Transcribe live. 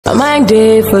My mind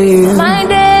day for you. My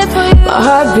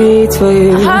heart beats for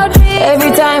you.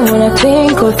 Every time when I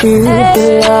think of you,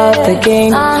 fill out the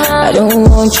game. I don't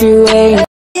want you away.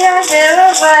 Yeah, this is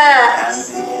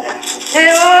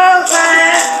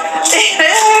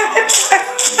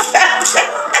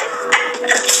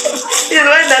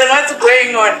what's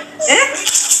going on.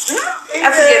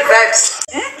 African vibes.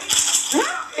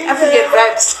 African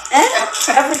vibes.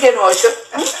 African worship.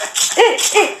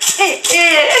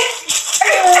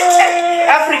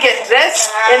 African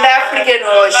dress and African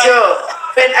worship.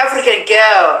 An African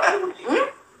girl.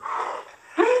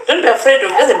 Don't be afraid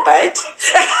of doesn't bite.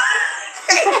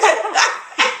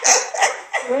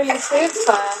 Really sweet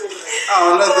fun.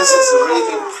 Oh no, this is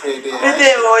really pretty.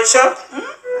 Pretty worship.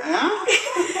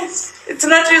 It's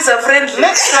not user friendly.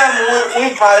 Next time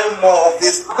we buy more of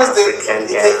this because they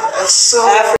are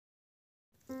so.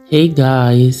 Hey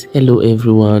guys, hello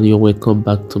everyone, you're welcome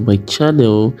back to my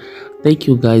channel. Thank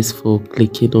you guys for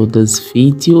clicking on this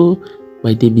video.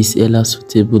 My name is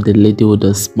ELLASUITABLE, the lady with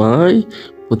a smile,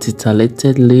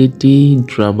 multi-talented lady,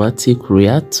 dramatic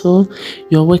creator.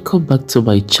 You're welcome back to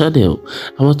my channel.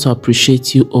 I want to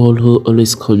appreciate you all who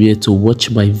always come here to watch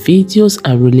my videos.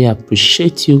 I really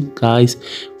appreciate you guys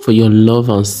for your love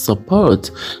and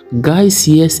support. Guys,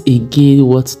 yes, again,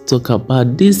 what to talk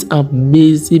about this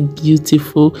amazing,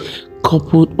 beautiful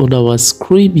couple on our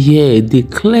screen here, the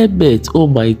Clements. Oh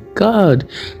my god,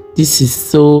 this is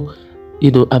so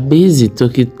amazing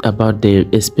talking about them,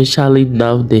 especially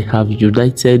now they have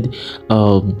united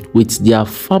with their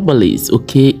families,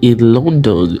 okay, in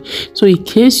London. So in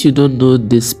case you don't know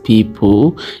these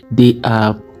people, they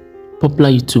are popular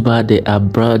YouTuber, they are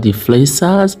brand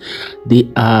influencers, they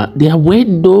are well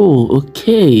known,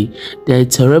 okay. They're a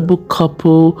terrible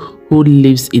couple who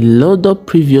lives in London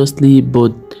previously,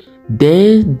 but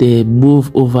then they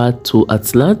move over to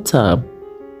Atlanta.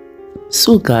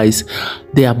 So guys,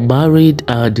 they are married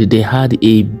and they had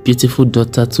a beautiful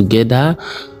daughter together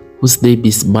whose name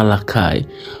is Malachi.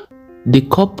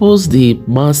 The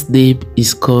man's name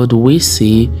is called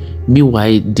Wesley,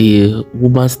 meanwhile the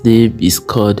woman's name is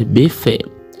called Mayfair.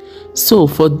 So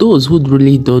for those who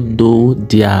really don't know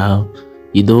their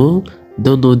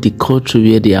don't know the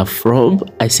country where they are from,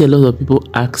 I see a lot of people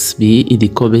ask me in the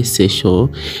comment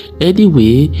section.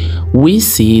 Anyway, we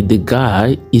see the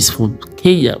guy is from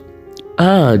Kenya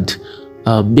and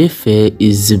Mayfair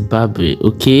is Zimbabwe,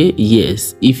 okay.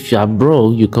 Yes, if I'm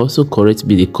wrong, you can also correct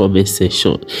me in the comment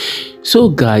section. So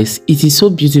guys, it is so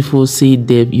beautiful seeing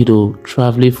them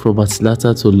traveling from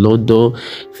Atlanta to London.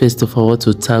 First of all, I want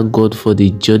to thank God for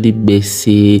the journey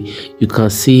mercy. You can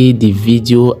see the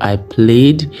video I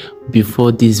played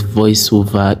before this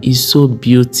voiceover is so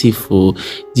beautiful.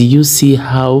 Do you see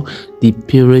how the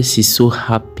parents is so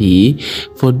happy?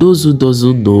 For those who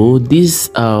doesn't know, these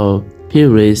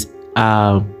parents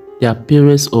are the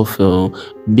parents of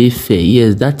Mayfair.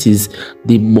 Yes, that is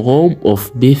the mom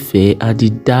of Mayfair and the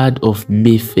dad of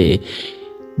Mayfair.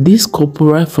 This couple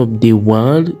right from day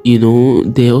one,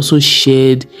 they also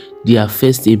shared their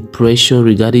first impression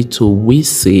regarding to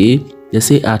Wesley. They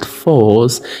say at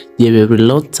first they were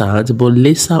reluctant, but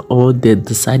later on they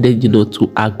decided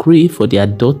to agree for their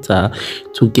daughter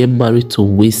to get married to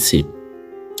Wesley.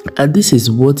 And this is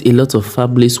what a lot of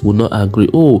families will not agree.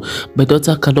 Oh, my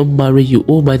daughter cannot marry you.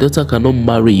 Oh, my daughter cannot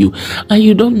marry you. And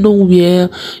you don't know where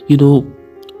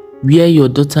your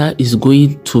daughter is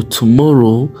going to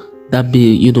tomorrow. That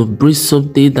may bring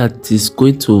something that is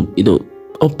going to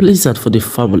unpleasant for the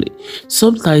family.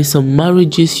 Sometimes some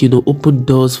marriages open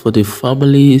doors for the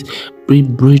families,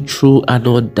 bring breakthrough and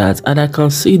all that. And I can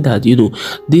see that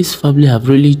this family have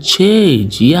really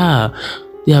changed. Yeah,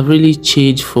 they have really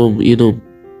changed from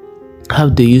how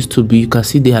they used to be. You can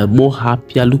see they are more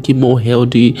happier, looking more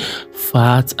healthy,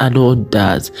 fat and all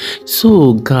that.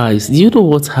 So guys, do you know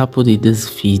what happened in this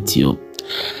video?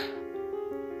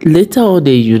 Later on,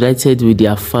 they united with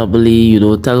their family,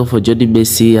 thank God for Johnny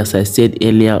Messi, as I said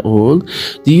earlier on.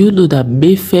 Do you know that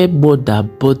Mayfair mother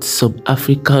bought some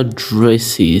African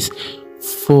dresses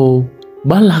for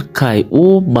Malachi?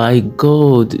 Oh my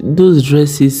god, those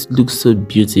dresses look so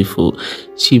beautiful.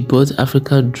 She bought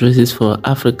African dresses for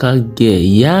African girl.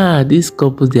 Yeah, this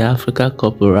couple, the African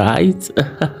couple, right?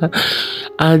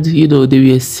 And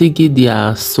they were singing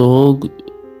their song.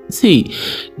 See,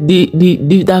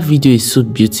 that video is so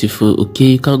beautiful, okay.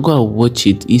 You can go and watch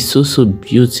it. It's so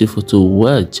beautiful to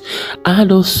watch.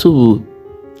 And also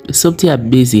something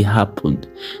amazing happened.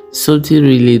 Something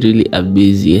really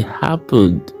amazing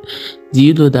happened. Do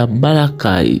you know that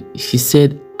Malachi, she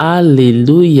said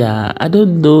hallelujah? I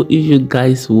don't know if you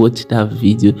guys watched that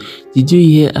video. Did you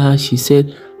hear her? She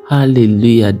said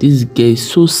Hallelujah. This girl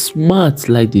is so smart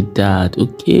like the dad.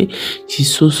 Okay,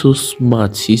 she's so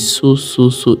smart. She's so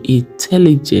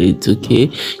intelligent. Okay,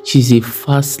 she's a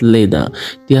fast learner.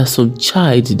 There are some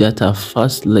child that are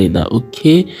fast learner.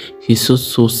 Okay, she's so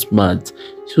smart.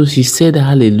 So she said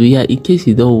hallelujah. In case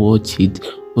you don't watch it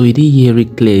or you didn't hear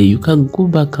it clearly, you can go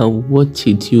back and watch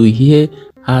it. You hear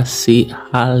her say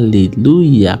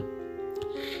hallelujah.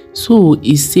 So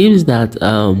it seems that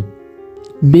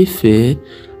Mayfair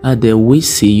and then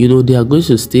Wisi, you know, they are going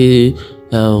to stay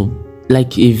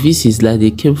like a visit, like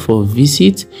they came for a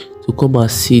visit to come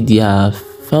and see their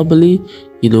family.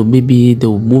 You know, maybe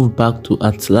they'll move back to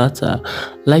Atlanta.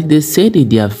 Like they said in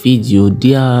their video,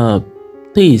 their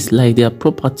place, like their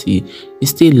property,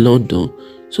 is still in London.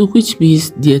 So which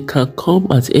means they can come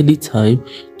at any time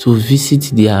to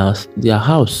visit their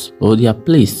house or their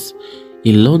place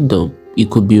in London. It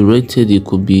could be rented, it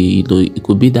could be, you know, it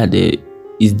could be that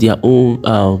is their own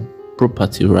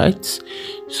property, right?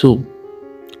 So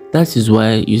that is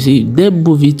why you see them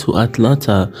moving to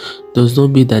Atlanta does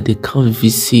not mean that they can't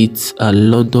visit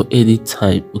London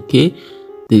anytime. Okay,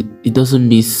 it doesn't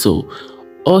mean so.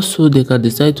 Also, they can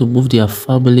decide to move their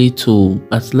family to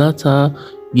Atlanta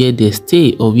where they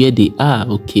stay or where they are.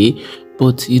 Okay,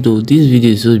 but you know, this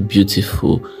video is so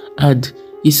beautiful and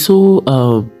it's so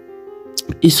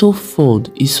fun.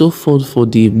 It's so fun for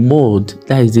the mom,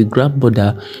 that is the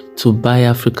grandmother, to buy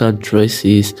African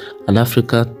dresses and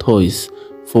African toys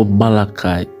for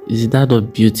Malachi. Is that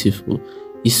not beautiful?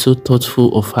 It's so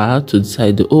thoughtful of her to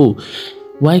decide, oh,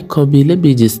 why come in? Let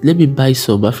me buy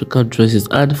some African dresses,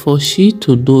 and for she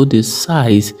to know the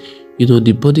size, you know,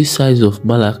 the body size of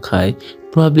Malachi.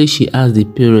 Probably she asked the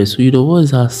parents, you know, what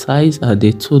is her size, and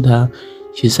they told her.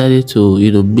 She decided to, you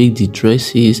know, make the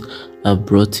dresses and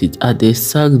brought it, and they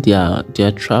sang their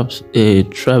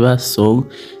tribal song.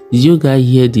 Did you guys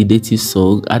hear the native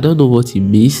song? I don't know what it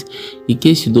means. In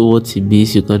case you know what it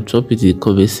means, you can drop it in the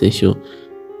comment section.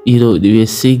 You know, they were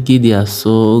singing their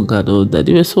song and all that.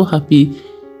 They were so happy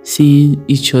seeing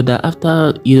each other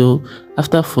after, you know,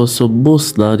 after for some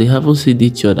months now they haven't seen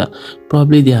each other.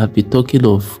 Probably they have been talking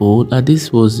on phone, and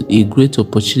this was a great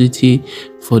opportunity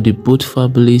for the both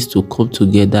families to come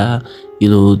together, you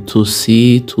know, to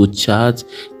see, to chat.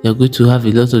 They're going to have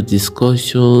a lot of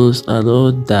discussions and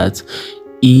all that.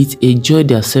 Enjoy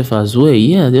themselves as well.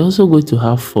 Yeah, they're also going to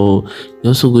have fun. They're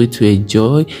also going to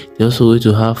enjoy. They're also going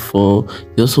to have fun.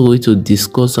 They're also going to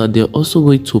discuss, and they're also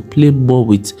going to play more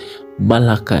with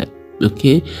Malachi.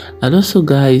 Okay, and also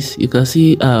guys, you can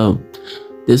see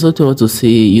there's something I want to say.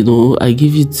 You know, I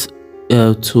give it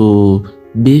to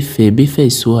Mayfair. Mayfair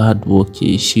is so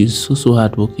hardworking. She's so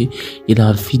hardworking. In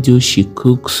her video, she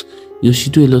cooks. You know, she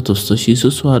do a lot of stuff. She's so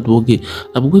hardworking.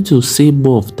 I'm going to say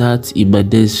more of that in my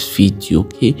next video.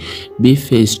 Okay,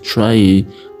 Mayfair is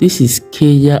trying. This is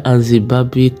Kenya and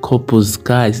Zimbabwe couples,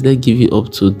 guys. Let's give it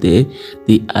up to them.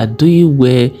 They are doing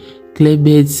well.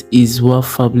 Clements is one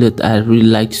family that I really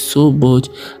like so much.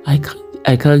 I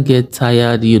can't get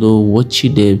tired, you know,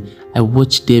 watching them. I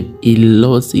watch them a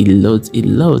lot.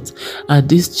 And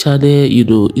this channel, you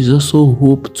know, is also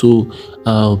hope to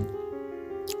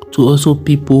also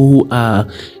people who are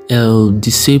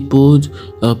disabled,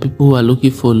 people who are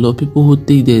looking for love, people who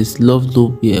think there's love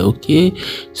nowhere. Okay,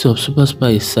 so I'm super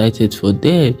excited for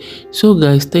them. So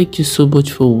guys, thank you so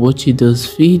much for watching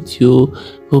this video.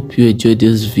 Hope you enjoyed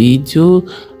this video.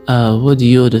 What do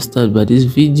you understand by this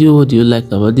video? What do you like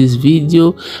about this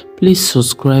video? Please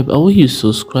subscribe, and when you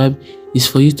subscribe, is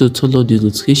for you to turn on the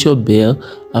notification bell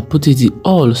and put it in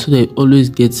all, so that you always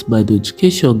get my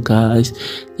notification, guys.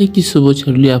 Thank you so much.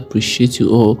 I really appreciate you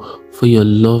all for your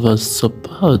love and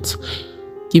support.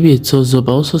 Give me a thumbs up.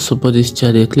 Also support this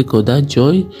channel. Click on that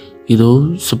join, you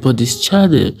know, support this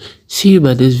channel. See you in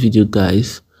my next video,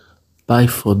 guys. Bye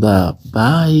for now.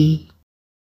 Bye.